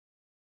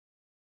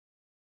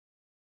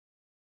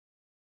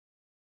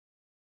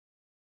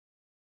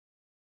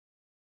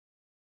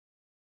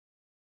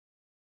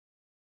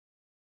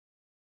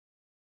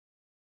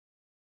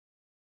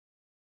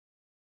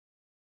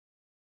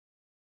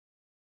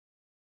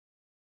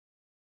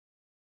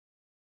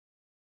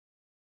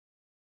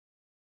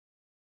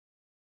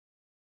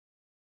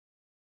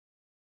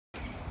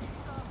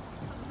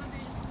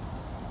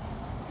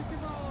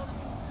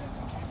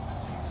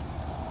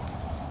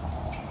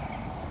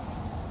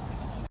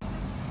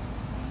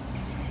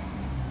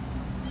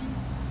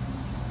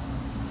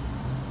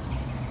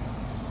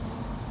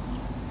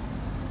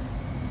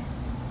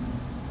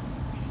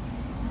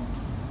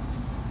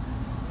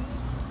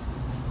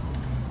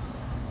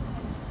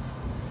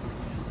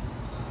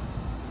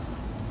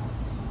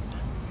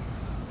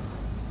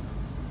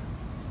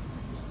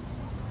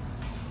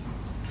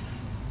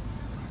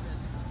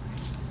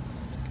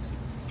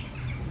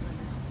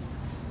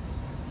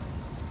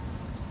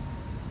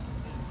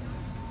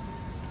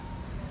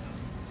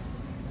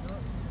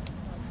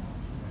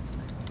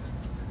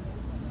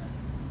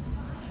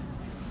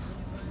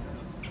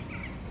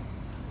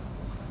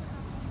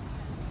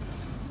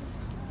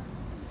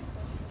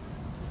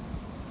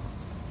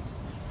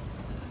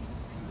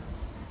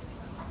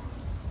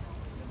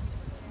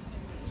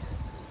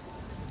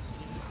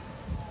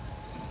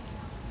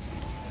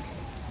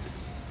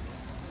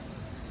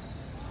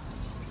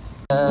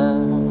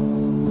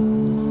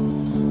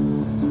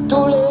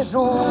les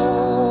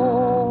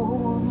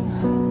jours,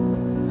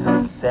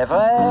 c'est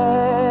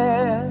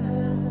vrai,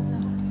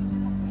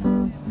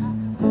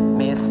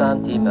 mes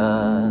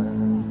sentiments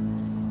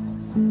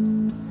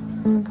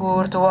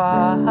pour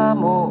toi,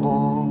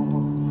 amour,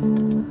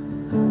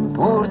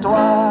 pour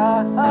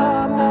toi,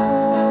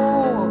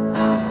 amour,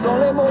 sont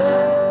les mots,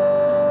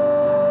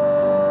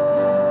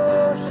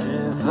 je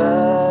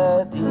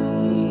veux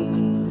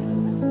dire,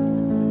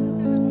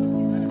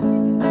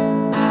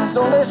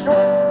 sont les choses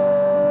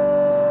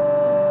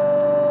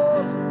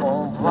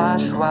qu'on va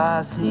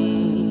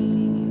choisir.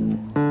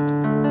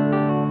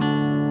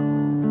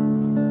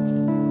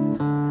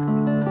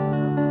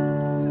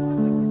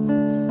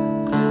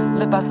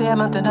 Le passé est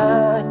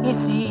maintenant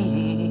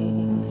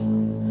ici,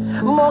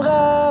 mon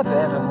rêve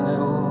est venu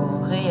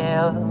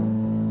réel.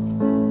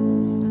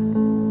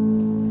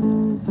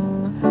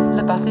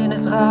 Le passé ne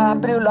sera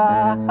plus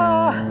là,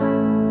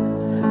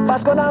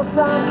 parce qu'on est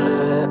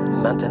ensemble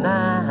maintenant.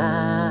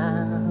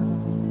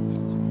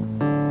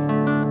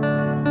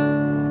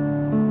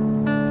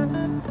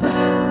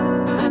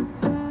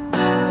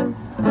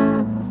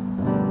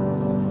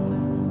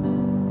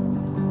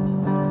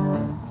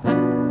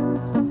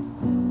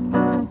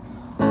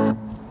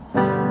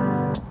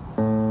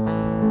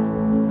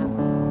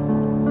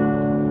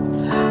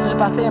 Le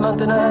passé est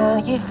maintenant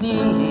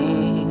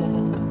ici,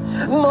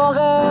 mon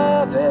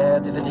rêve est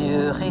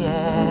devenu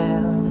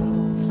réel.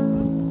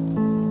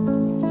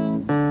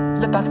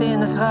 Le passé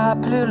ne sera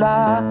plus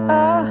là,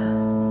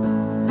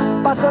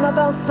 parce qu'on est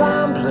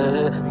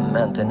ensemble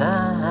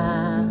maintenant.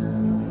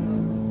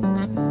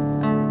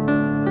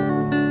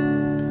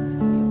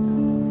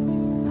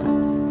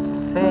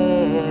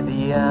 C'est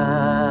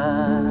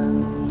bien,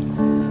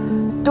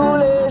 tous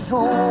les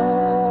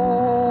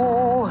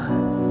jours,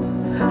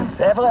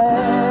 c'est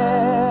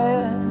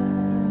vrai,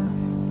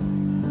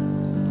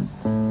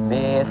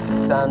 mes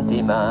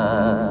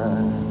sentiments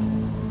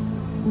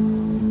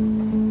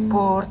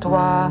pour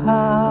toi,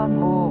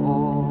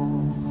 amour,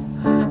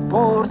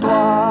 pour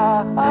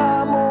toi,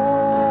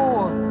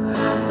 amour,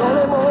 sont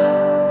les mots,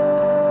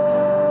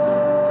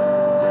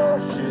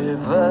 je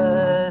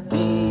veux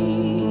dire,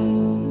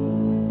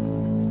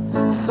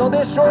 sont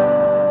des choses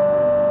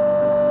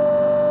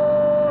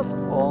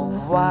qu'on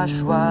va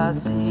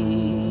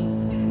choisir.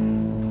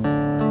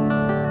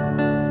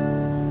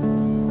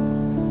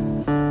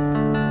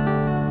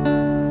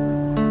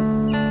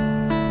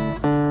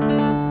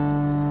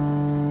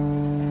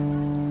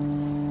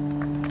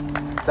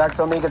 Tack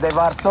så mycket. Det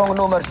var sång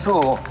nummer 7.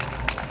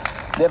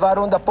 Det var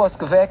under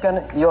påskveckan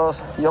jag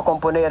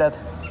komponerat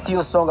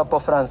 10 sånger på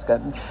franska.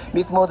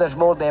 Mitt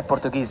modersmål är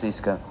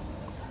portugisiska,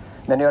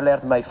 men jag har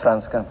lärt mig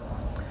franska.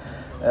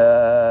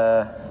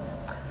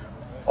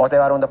 Och det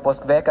var under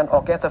påskveckan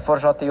och efter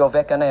fortsatte jag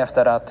veckan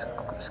efter att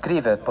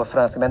skriva på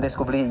franska, men det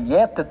skulle bli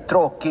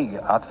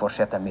jättetråkigt att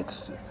fortsätta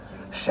mitt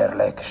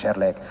kärlek.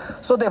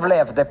 Så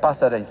det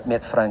passade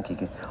med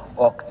Frankrike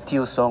och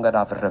 10 sånger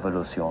av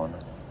revolution.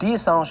 10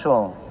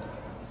 chansons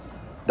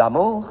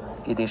d'amour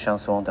et des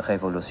chansons de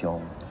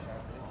révolution.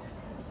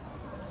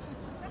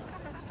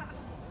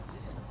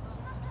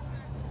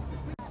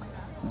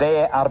 Det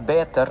är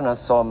arbetarna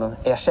som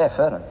är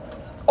chefer.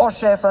 Och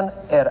chefen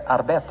är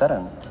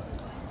arbetaren.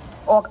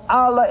 Och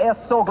alla är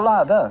så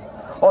glada.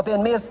 Och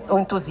den mest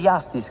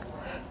entusiastisk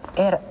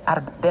är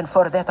den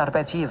före detta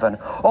arbetsgivaren.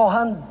 Och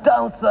han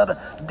dansar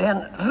den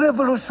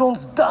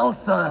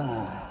revolutionsdansen.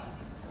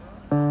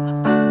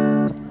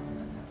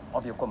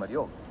 Om jag kommer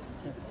ihåg.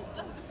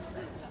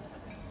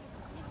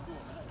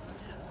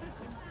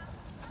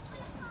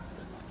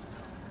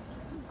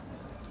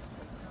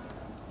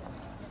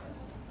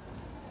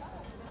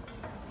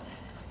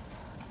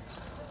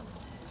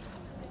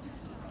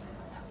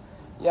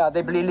 Ja,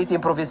 det blir lite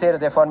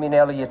improviserat från min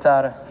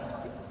elgitarr.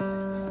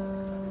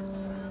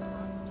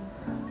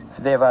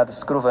 Det var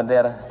skruven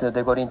där,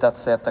 det går inte att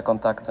sätta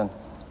kontakten.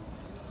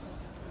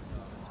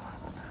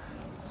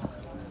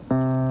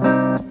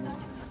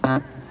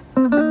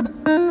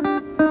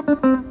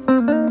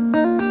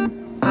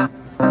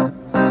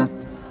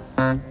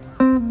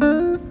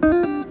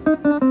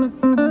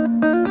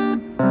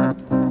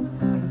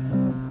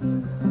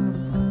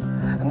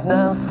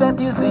 Dans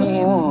cette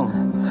usine,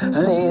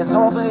 les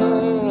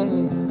ouvriers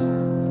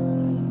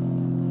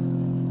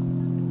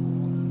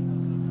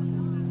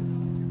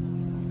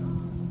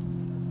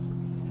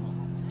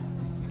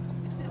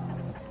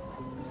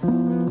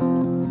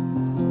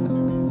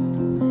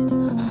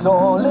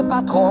sont les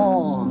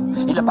patrons,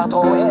 et le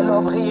patron est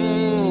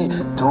l'ouvrier.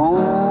 Tout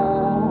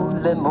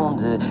le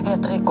monde est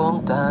très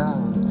content,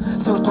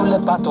 surtout le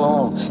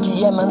patron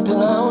qui est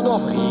maintenant un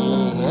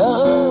ouvrier.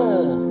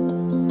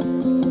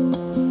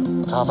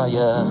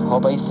 Travailleur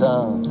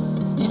obéissant,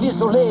 il est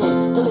isolé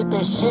de les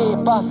péchés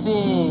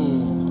passés.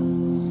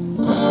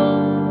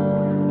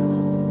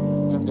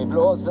 Det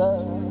blåser,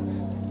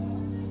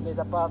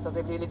 det passar,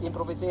 det blir lite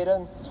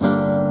improviserat.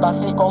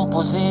 Passé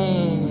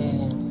composé.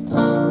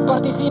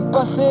 Participe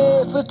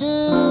passé,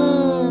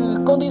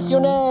 futur,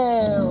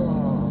 conditionnel.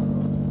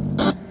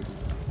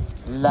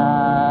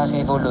 La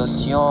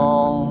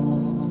révolution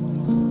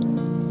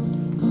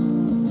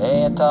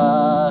est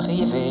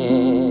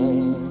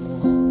arrivé.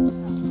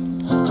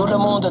 Tout le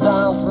monde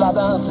danse la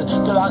danse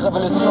de la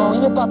révolution.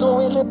 Il est patron,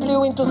 il est plus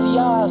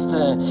enthousiaste.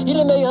 Il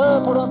est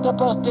meilleur pour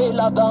interpréter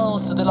la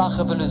danse de la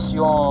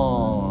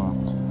révolution.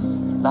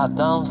 La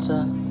danse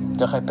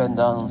de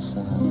repentance.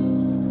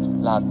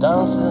 La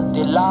danse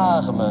des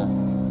larmes.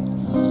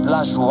 De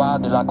la joie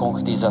de la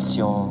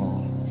concrétisation.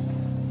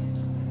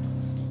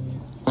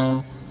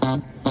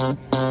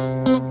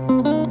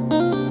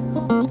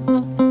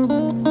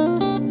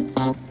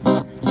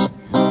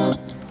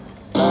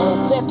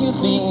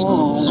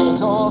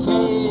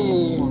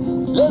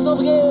 Les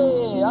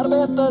ouvriers,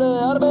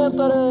 arbeitere,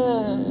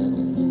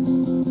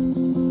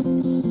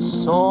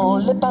 sont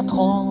les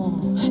patrons,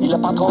 et le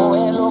patron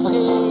est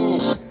l'ouvrier.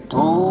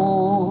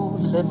 Tout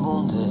le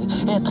monde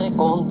est très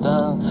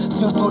content,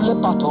 surtout le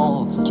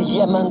patron qui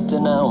est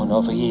maintenant un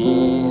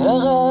ouvrier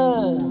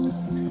heureux.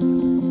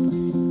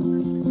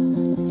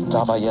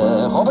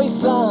 Travailleur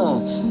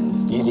obéissant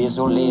et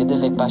désolé de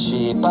les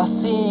passer,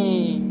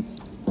 passé,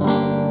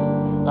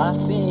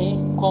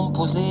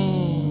 composé.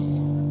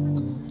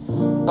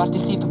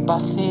 Participe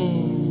passé,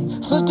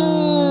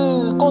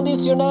 futur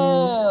conditionnel.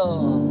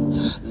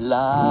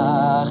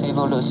 La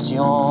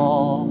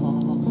révolution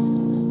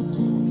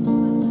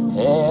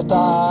est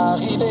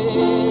arrivée.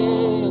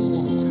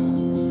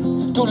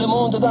 Tout le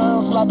monde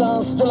danse la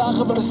danse de la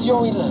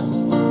révolution.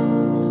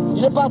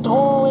 Il est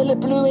patron et le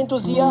plus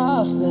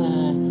enthousiaste,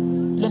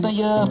 le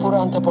meilleur pour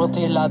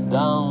interpréter la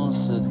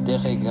danse des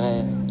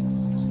regrets,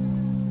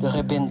 de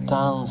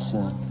repentance.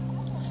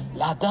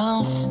 La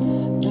danse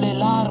des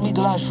larmes et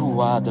de la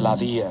joie de la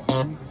vie.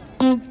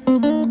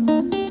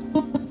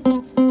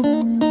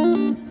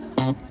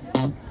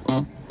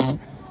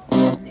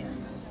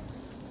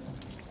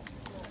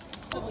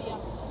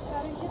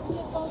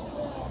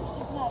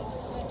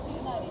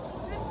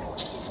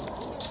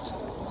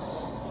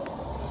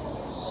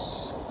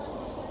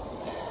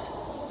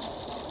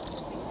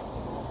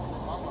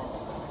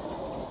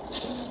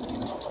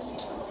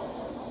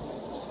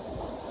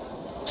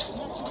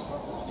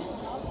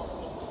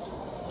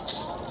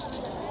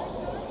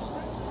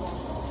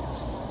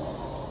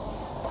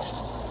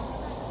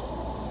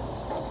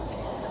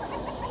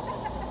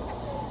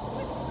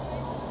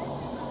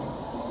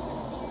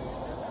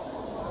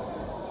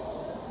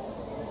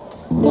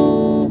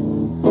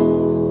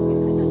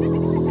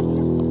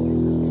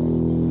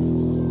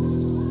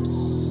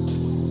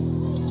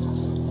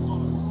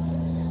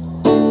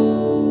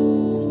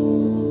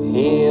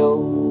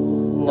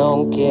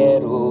 Não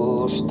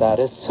quero estar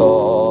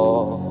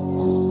só,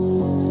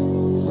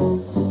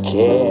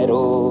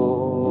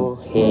 quero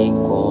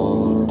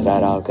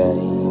encontrar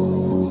alguém.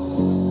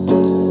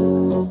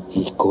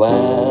 E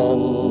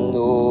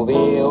quando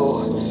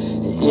eu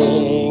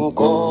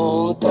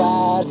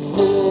encontrar,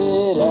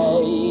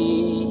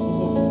 serei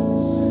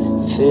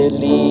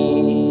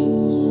feliz.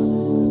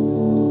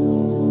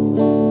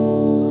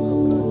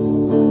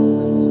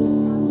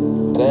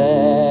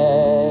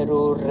 Para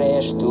o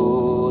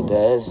resto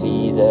da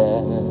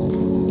vida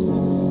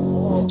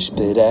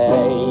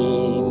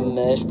esperei,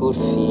 mas por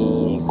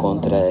fim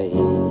encontrei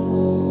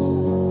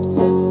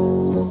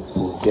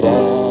o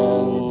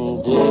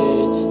grande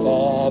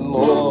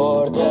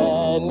amor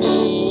da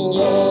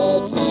minha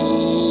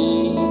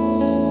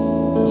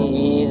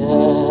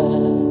vida.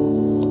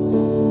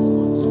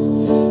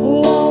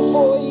 Não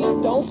foi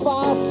tão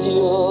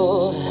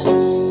fácil,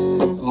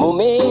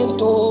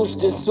 momentos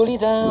de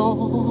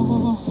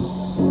solidão.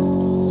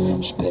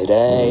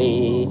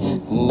 Esperei,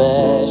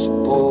 mas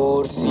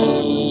por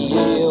fim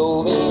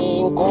eu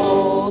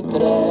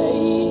encontrei.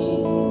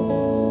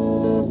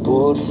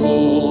 Por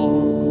fim,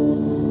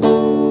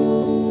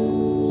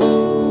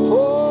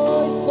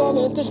 foi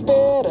somente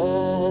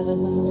espera,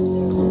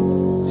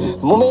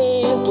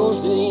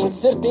 momentos de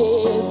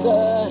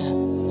incerteza.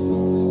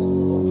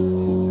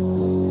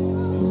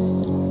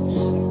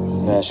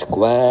 Mas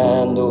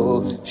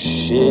quando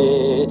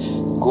chegou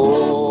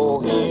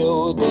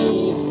eu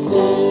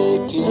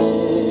disse que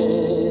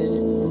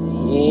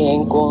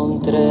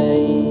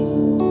encontrei.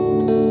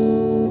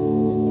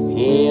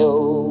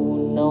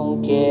 Eu não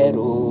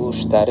quero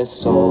estar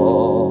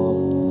só,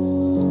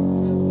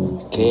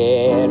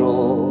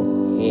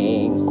 quero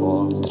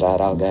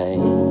encontrar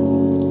alguém.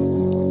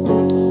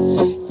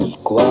 E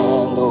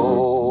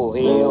quando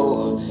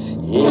eu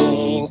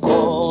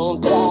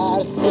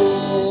encontrar,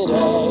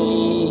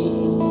 serei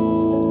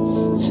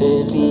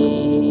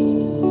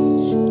feliz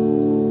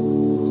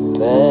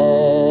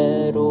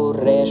para o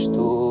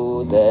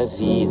resto da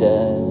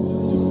vida.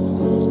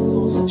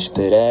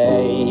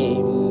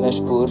 Esperei, mas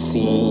por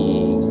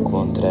fim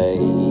encontrei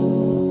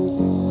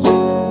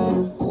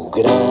o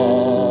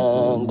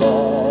grande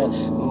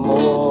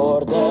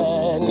amor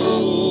da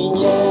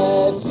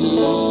minha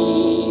vida.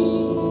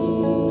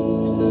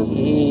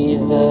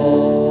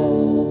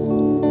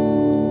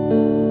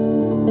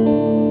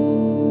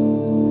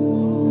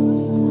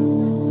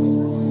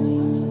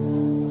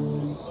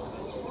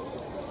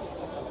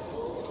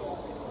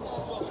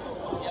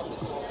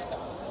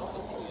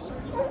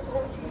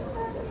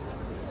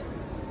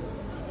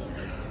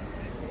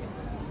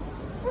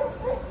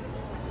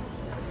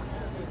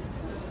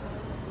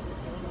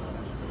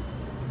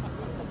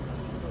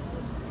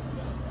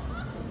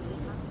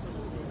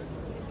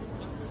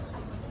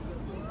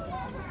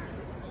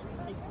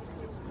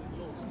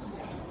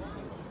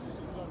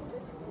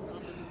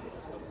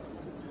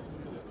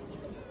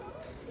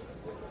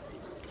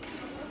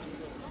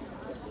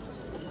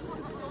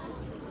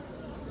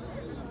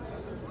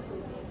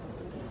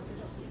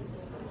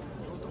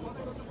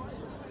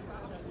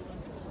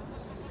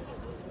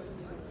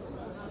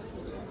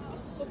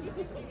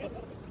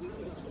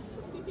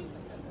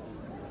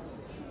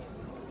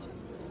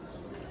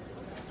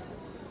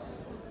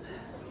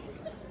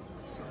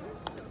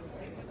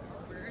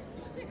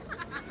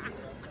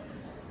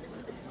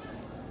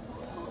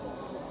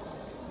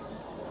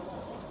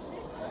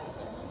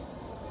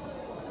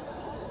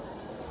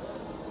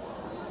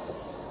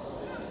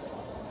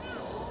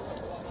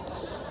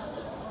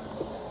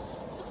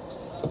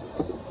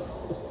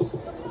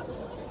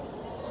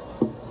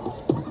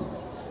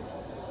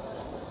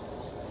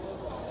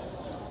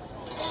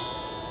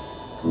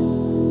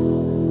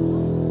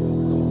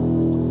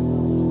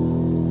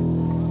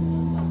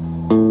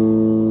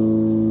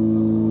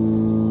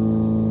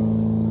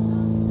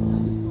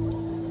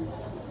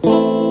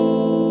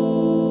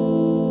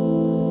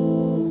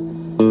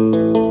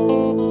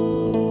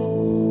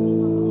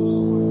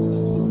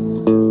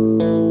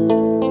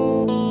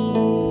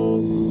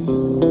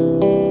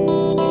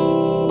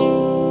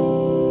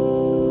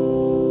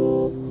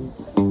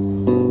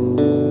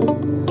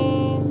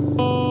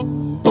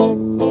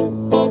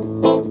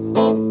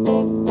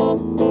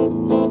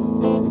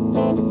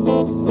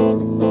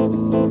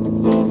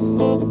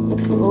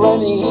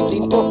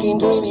 Talking,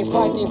 dreaming,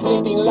 fighting,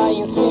 sleeping,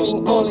 lying,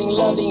 swimming, calling,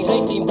 loving,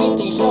 hating,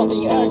 beating,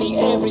 shouting, earning,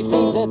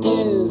 everything that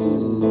you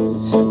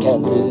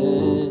can do.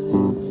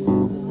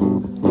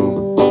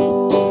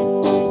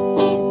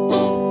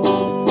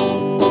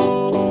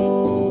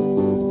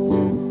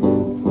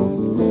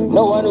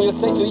 No one will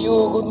say to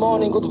you, good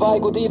morning, goodbye,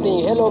 good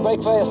evening, hello,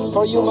 breakfast,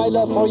 for you, my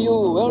love, for you,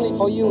 only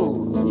for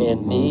you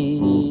and me.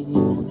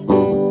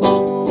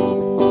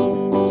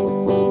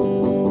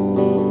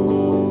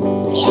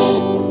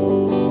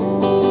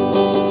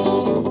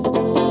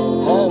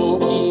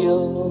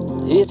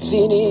 It's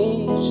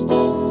finished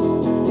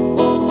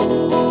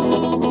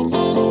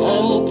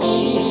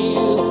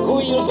until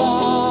we'll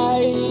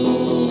die,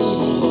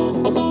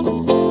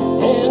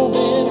 and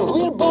then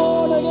we're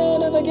born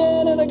again and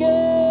again and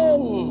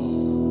again,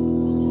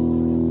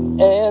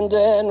 and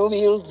then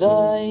we'll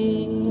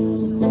die.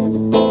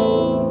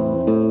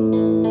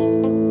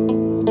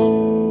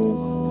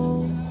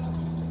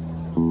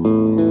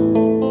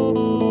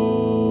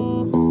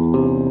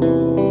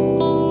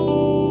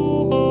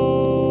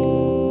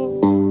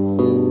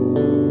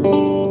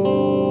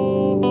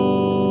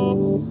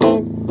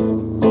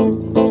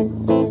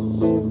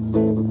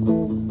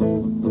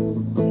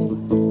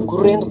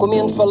 Correndo,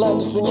 comendo,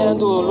 falando,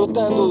 sonhando,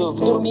 lutando,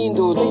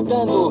 dormindo,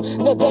 deitando,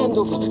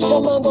 nadando,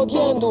 chamando,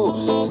 odiando,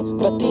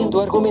 batendo,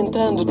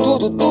 argumentando,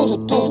 tudo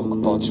que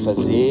podes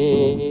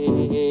fazer.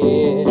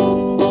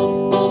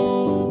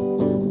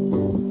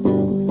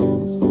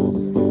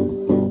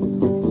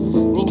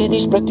 Ninguém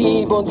diz para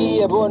ti bom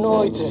dia, boa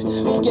noite,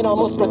 pequeno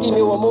almoço para ti,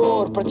 meu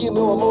amor, para ti, o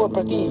meu amor,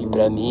 para ti,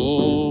 para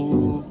mim.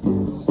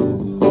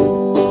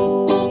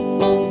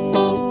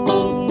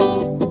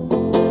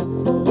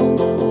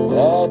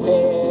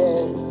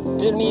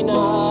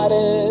 Terminar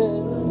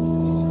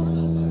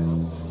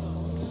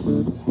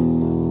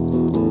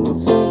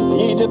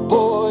e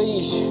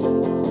depois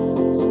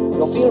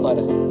não filmar,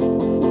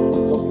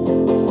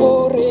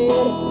 correr,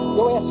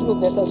 eu é absoluto,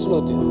 nessa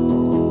absoluto,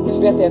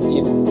 isso é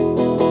atentivo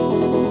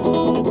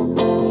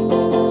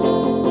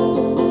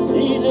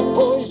e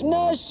depois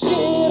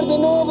nascer de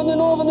novo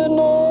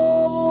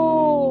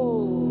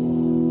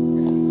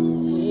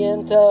e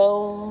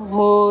então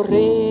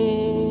morrer.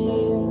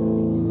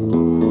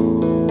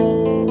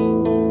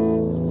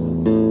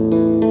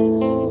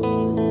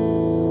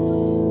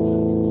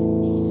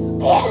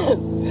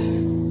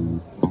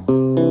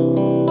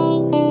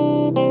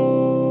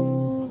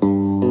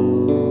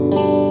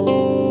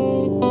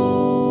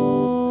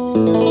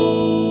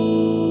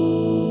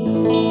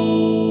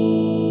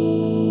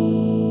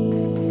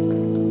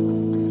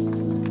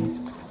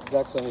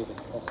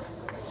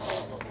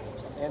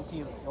 En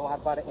till, jag har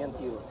bara en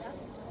till.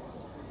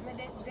 Men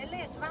det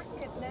lät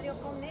vackert när jag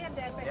kom ner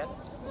där. Ja.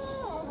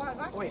 Åh, vad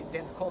vackert. Oj,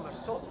 den kommer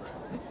så.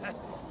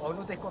 Och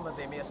nu det kommer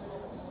det mest.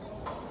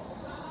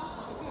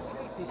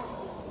 Sist.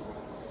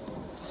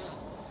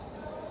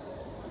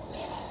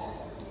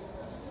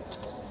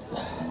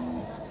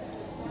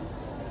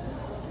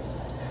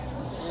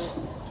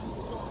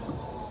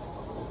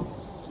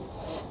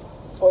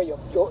 Oj,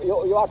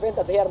 jag har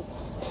väntat här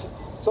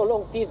så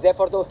lång tid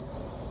därför då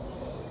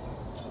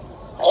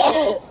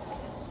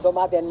som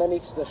hade en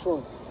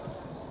manifestation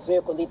så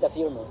jag kunde inte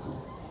filma.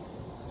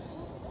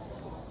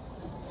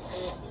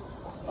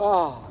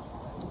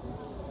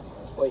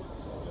 Oj.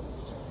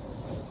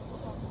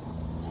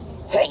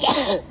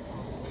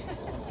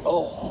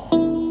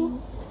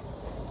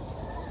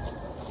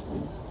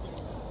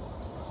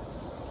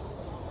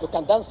 Du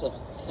kan dansa.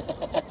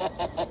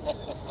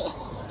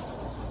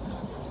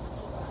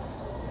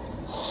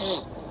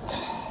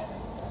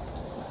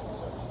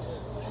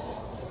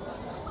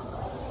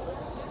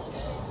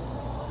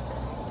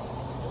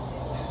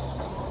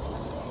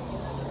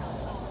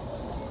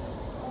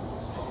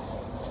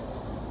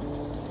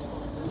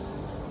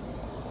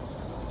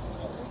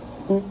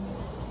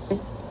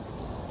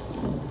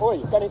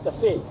 Oj, kan inte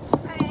se.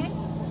 Nej.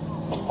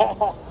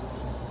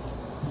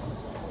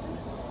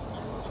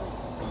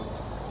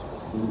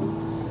 Men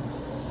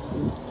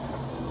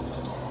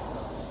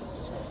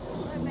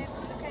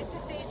du kan inte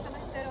se ut som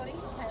en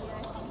terrorist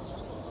heller.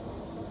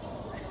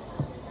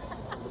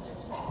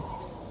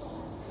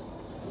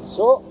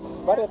 Så,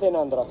 var är den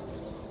andra?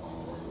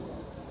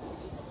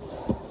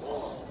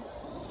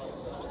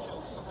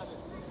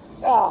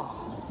 Ah.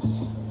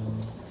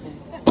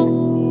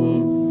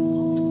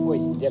 Oj,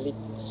 det är lite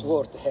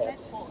svårt här.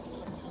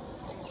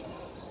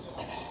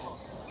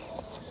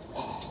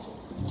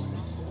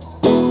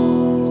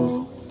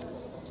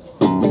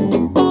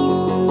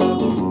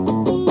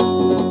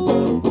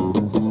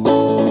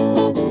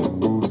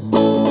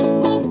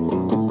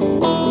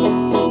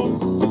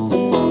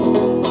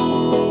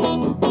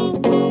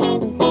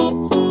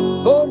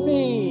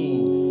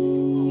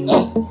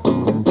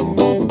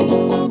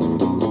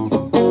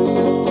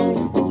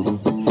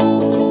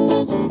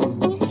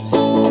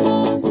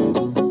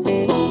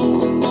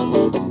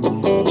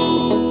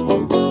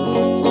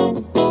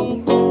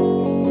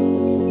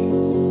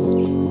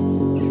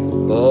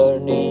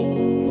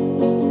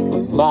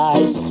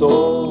 My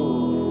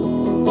soul,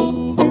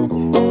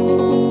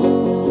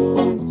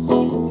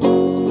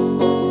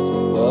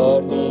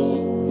 burning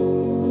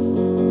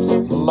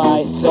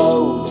my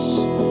thoughts,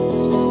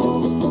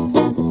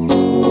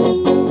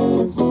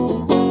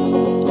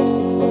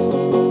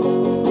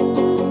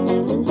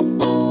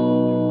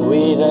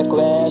 with a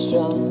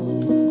question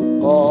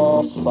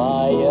of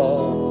fire.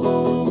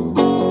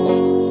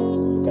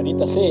 You can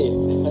inte se.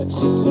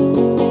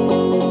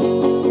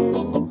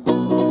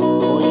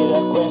 With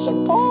a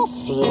question of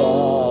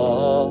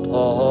love.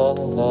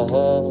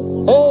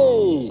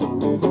 Hey!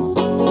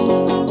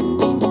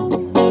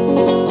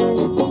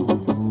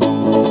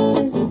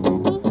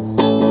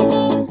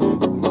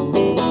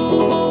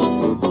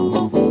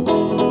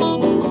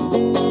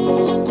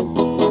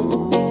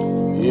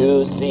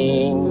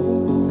 Using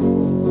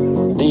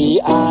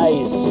the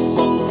eyes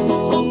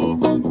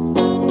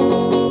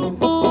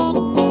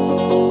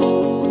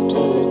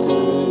to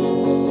cool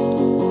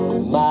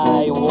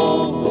my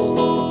wound.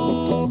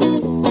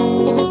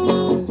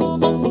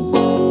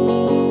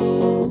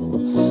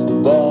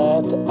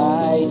 But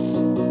ice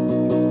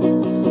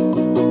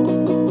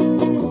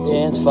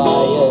and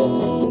fire.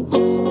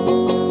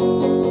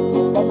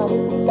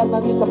 Kan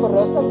man visa på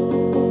rösten?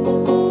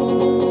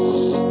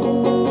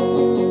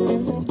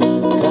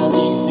 Can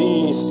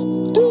exist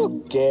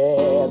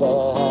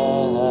together.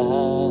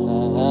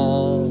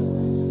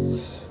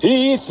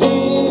 If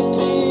it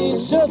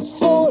is just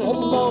for a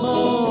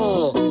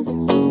moment,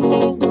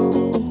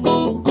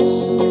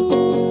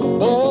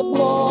 but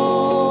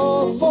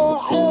not for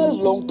a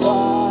long time.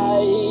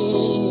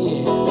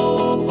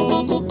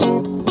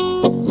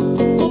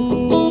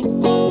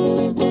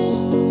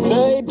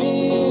 Maybe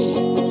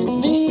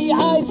the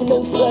ice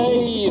can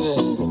save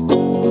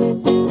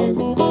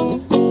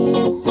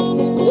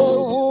the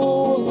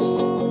wound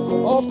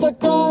of the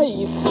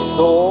crying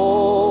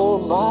soul,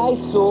 my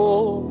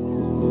soul.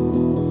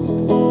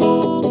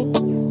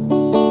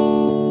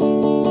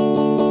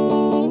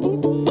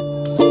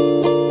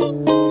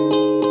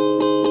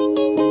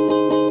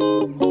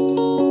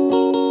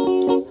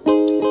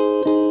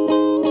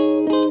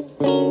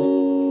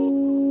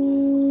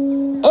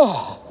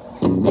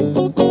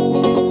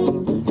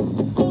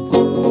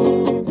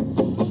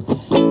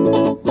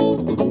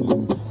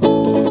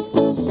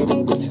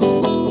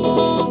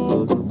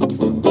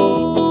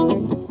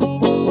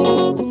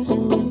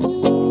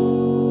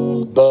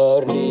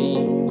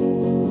 Burning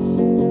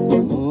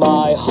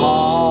my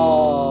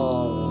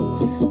heart,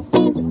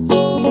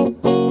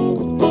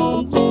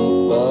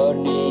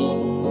 burning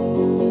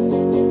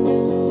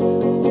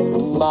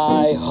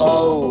my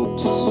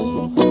hopes,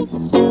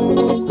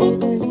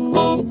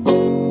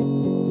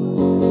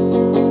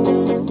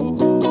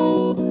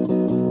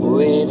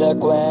 with a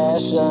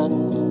question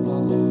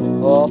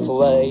of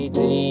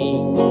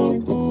waiting,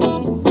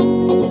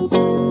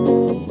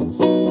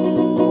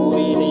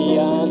 with the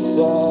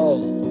answer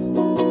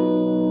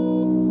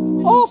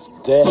of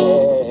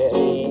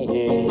daring.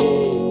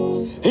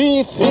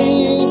 If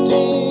it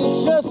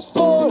is just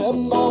for a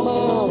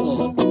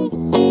moment,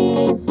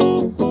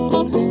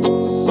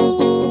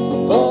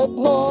 but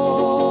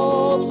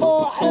not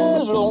for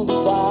a long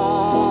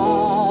time,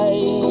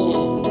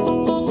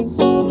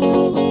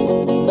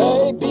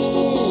 maybe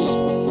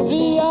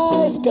the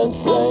eyes can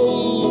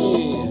say